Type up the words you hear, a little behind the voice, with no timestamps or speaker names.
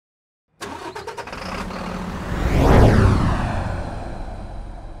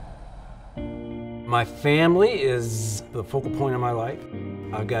My family is the focal point of my life.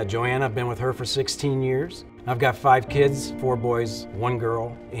 I've got Joanna, I've been with her for 16 years. I've got 5 kids, 4 boys, 1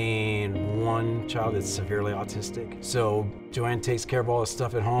 girl, and 1 child that's severely autistic. So Joanna takes care of all the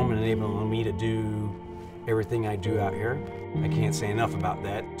stuff at home and enabling me to do everything I do out here. I can't say enough about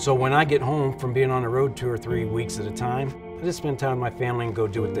that. So when I get home from being on the road 2 or 3 weeks at a time, I just spend time with my family and go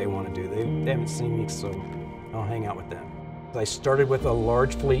do what they want to do. They haven't seen me, so I'll hang out with them. I started with a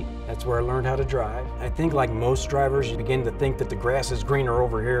large fleet. That's where I learned how to drive. I think like most drivers, you begin to think that the grass is greener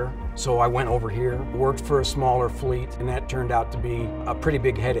over here. So I went over here, worked for a smaller fleet, and that turned out to be a pretty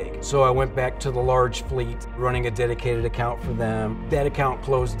big headache. So I went back to the large fleet, running a dedicated account for them. That account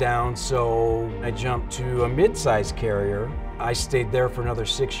closed down, so I jumped to a mid-sized carrier. I stayed there for another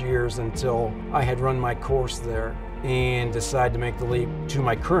 6 years until I had run my course there and decided to make the leap to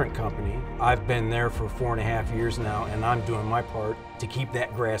my current company. I've been there for 4.5 years now, and I'm doing my part to keep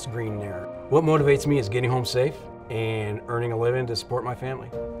that grass green there. What motivates me is getting home safe and earning a living to support my family.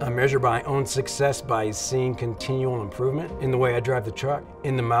 I measure my own success by seeing continual improvement in the way I drive the truck,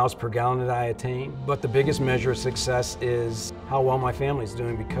 in the miles per gallon that I attain. But the biggest measure of success is how well my family's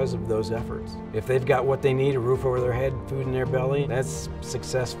doing because of those efforts. If they've got what they need, a roof over their head, food in their belly, that's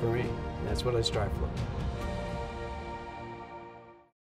success for me. That's what I strive for.